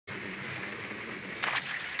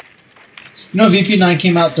You know VP9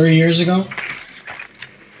 came out 3 years ago?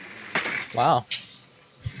 Wow.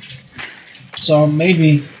 So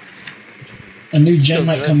maybe a new gen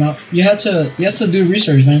might come out. You had to do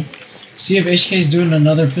research, man. See if HK is doing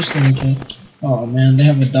another pistol like that. Oh man, they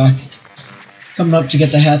have a doc coming up to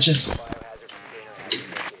get the hatches.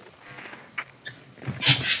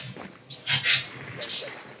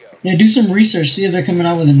 Yeah, do some research. See if they're coming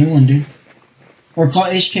out with a new one, dude. Or call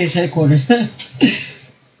HK's headquarters.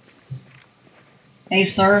 Hey,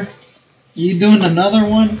 sir, you doing another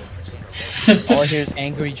one? All I hear is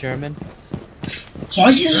angry German.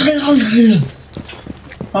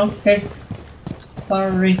 Okay.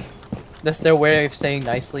 Sorry. That's their way of saying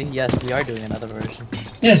nicely, yes, we are doing another version.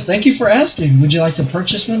 Yes, thank you for asking. Would you like to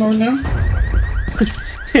purchase one or no?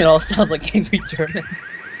 It all sounds like angry German.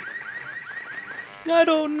 I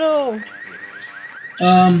don't know.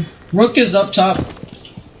 Rook is up top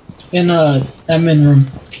in admin room.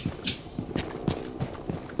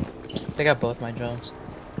 They got both my drones.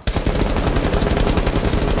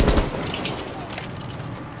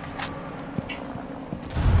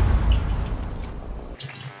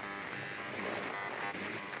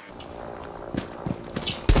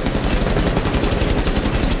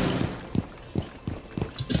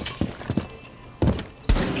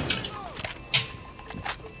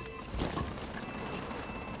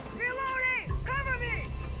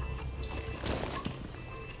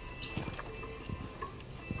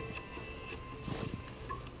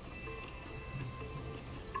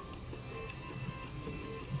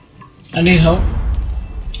 I need help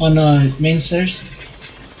on main stairs.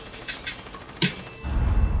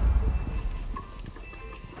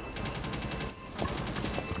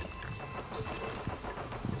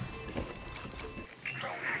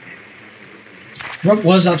 Rook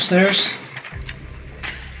was upstairs.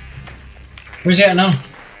 Where's he at now?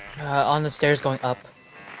 On the stairs going up.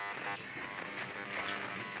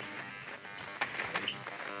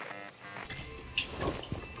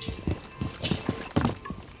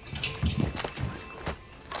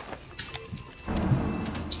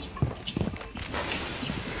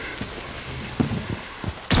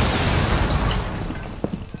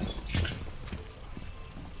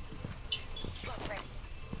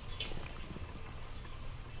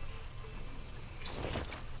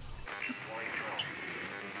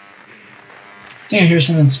 I think I hear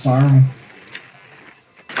someone spiral.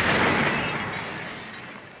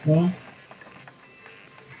 Well,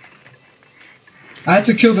 I had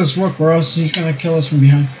to kill this Rook or else he's gonna kill us from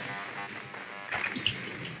behind.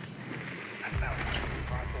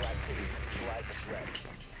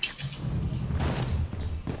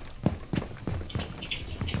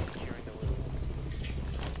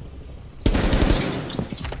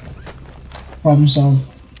 Problem solved.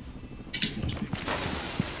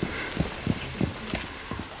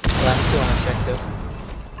 Last two on objective.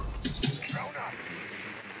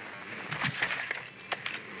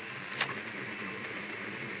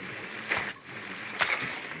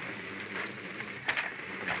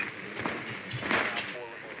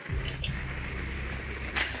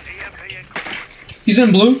 He's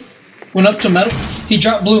in blue. Went up to metal. He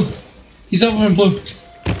dropped blue. He's over in blue.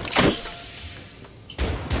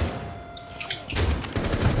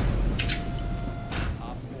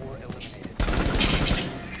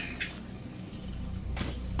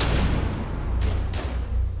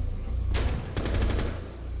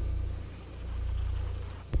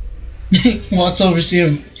 Walks over to see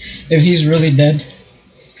if he's really dead.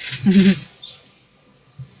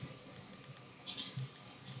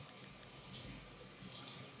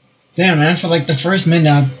 Damn, man, for like the first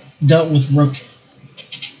minute I dealt with Rook.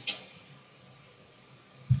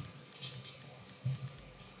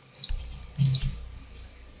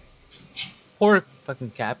 Poor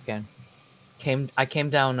fucking Capcan. I came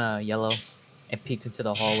down yellow and peeked into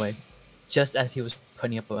the hallway just as he was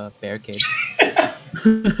putting up a barricade.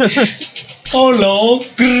 Oh no!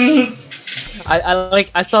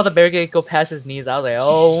 I saw the barricade go past his knees. I was like,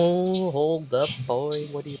 oh, hold up, boy.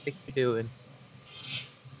 What do you think you're doing?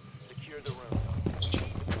 Secure the room.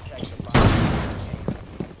 Protect the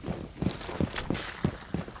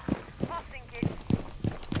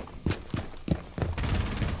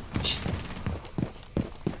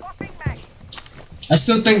I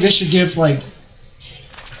still think they should give like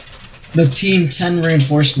the team 10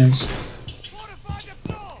 reinforcements.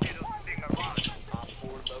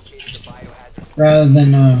 Rather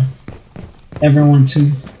than everyone 2.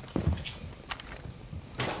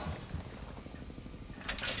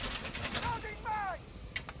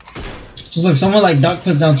 Just look, someone like Duck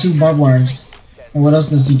puts down 2 barbed wires. And what else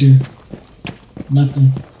does he do?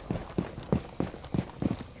 Nothing.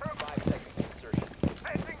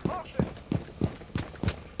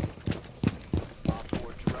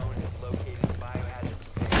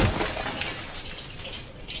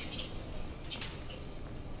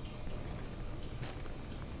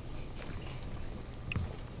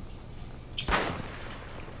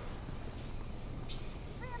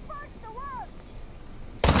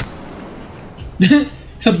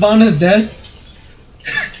 Habana's dead.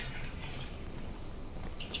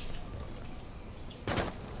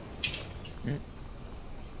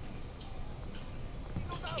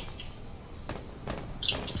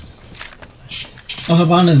 Oh,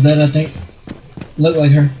 Havana's dead, I think. Look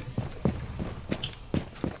like her.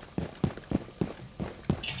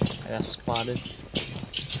 I got spotted.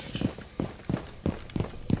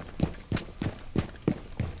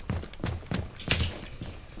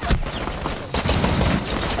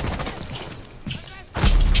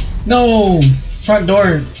 No! Front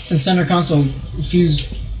door and center console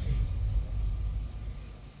fused.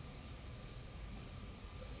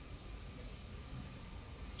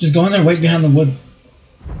 Just go in there, wait behind the wood.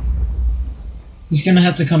 He's gonna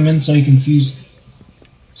have to come in so he can fuse.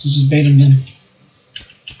 So just bait him in.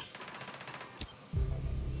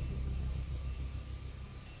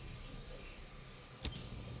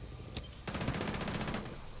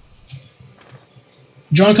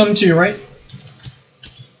 Drone coming to your right.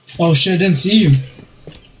 Oh shit, I didn't see you.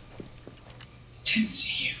 Didn't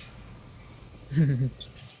see you.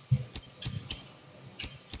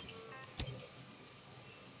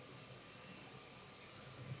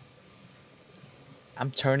 I'm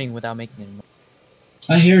turning without making any noise.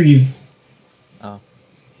 I hear you. Oh.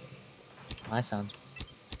 My sounds.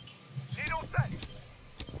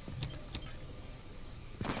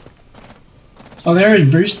 Oh, they already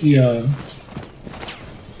breached the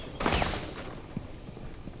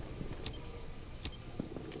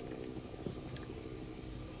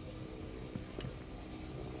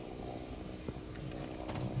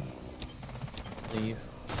Leave.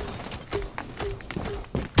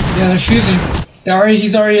 Yeah, they're fusing.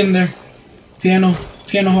 He's already in there. Piano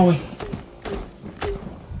hallway.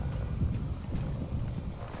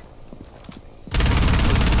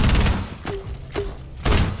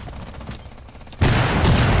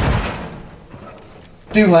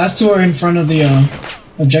 I think the last two are in front of the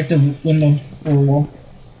objective window or wall.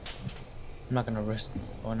 I'm not gonna risk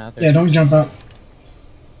going out there. Yeah, don't jump out.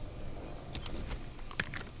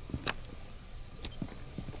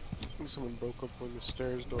 I think someone broke open the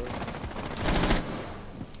stairs door.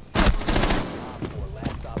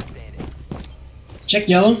 Check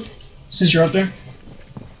yellow, since you're up there.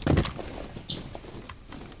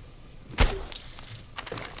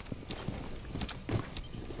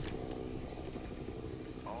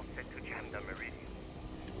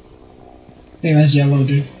 I think that's yellow,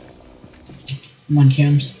 dude. I'm on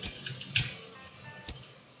cams.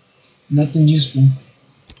 Nothing useful.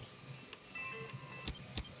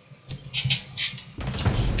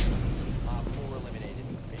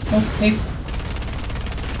 Oh, hey.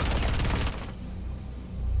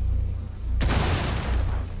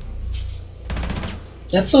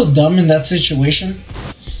 That's so dumb in that situation.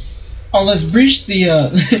 Oh, let's breach the,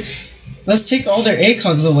 let's take all their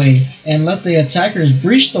ACOGs away and let the attackers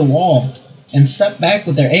breach the wall and step back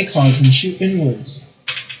with their ACOGs and shoot inwards.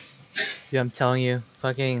 Dude, I'm telling you,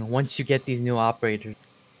 fucking, once you get these new operators,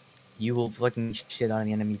 you will fucking shit on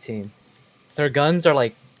the enemy team. Their guns are,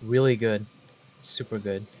 like, really good. Super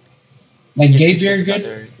good. Like Give two Gabriel shits about good?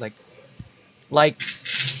 their, like...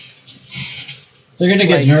 They're gonna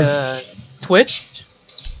get nerfed. Twitch,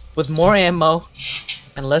 with more ammo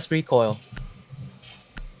and less recoil.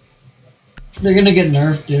 They're gonna get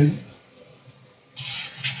nerfed, dude.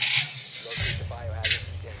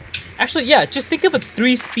 Actually, yeah, just think of a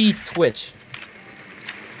 3-speed Twitch.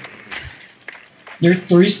 They're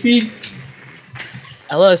 3-speed?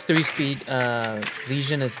 Ella is 3-speed,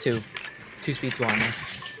 Legion is 2. 2-speed, 2 armor.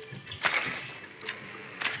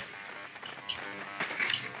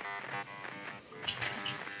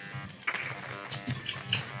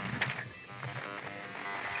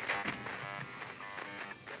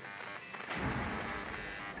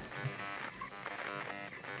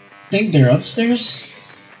 Think they're upstairs?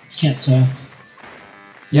 Can't tell.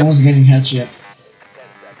 Yep. No one's getting hatched yet.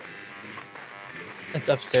 It's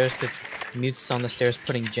upstairs because Mute's on the stairs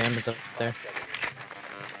putting jammers up there.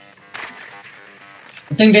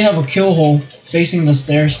 I think they have a kill hole facing the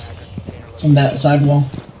stairs from that side wall.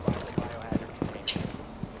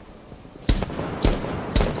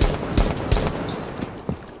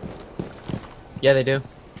 Yeah, they do.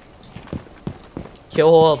 Kill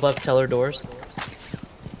hole above teller doors.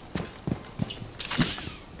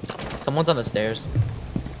 Someone's on the stairs.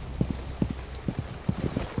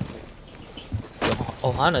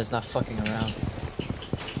 Ohana is not fucking around.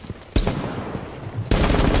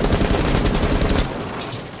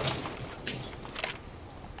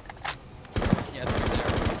 Yeah,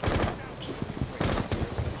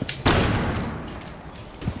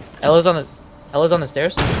 Ella's on the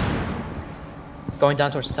stairs. Going down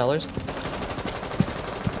towards tellers.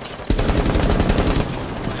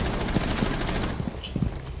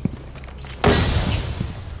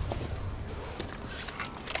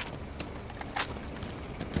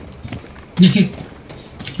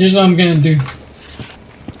 Here's what I'm gonna do.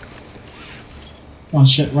 Oh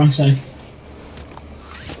shit, wrong side.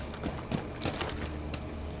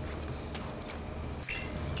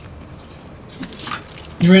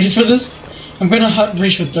 You ready for this? I'm gonna hot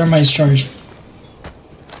breach with Thermite's charge.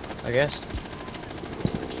 I guess.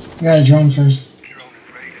 I got a drone first.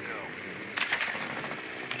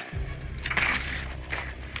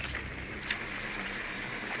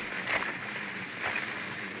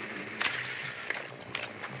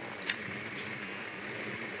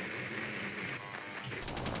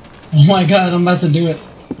 Oh my god, I'm about to do it.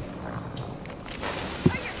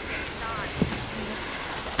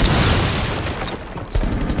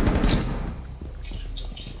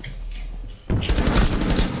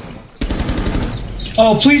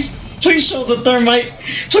 Oh, please show the thermite.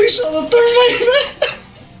 Please show the thermite.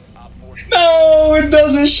 No, it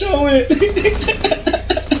doesn't show it.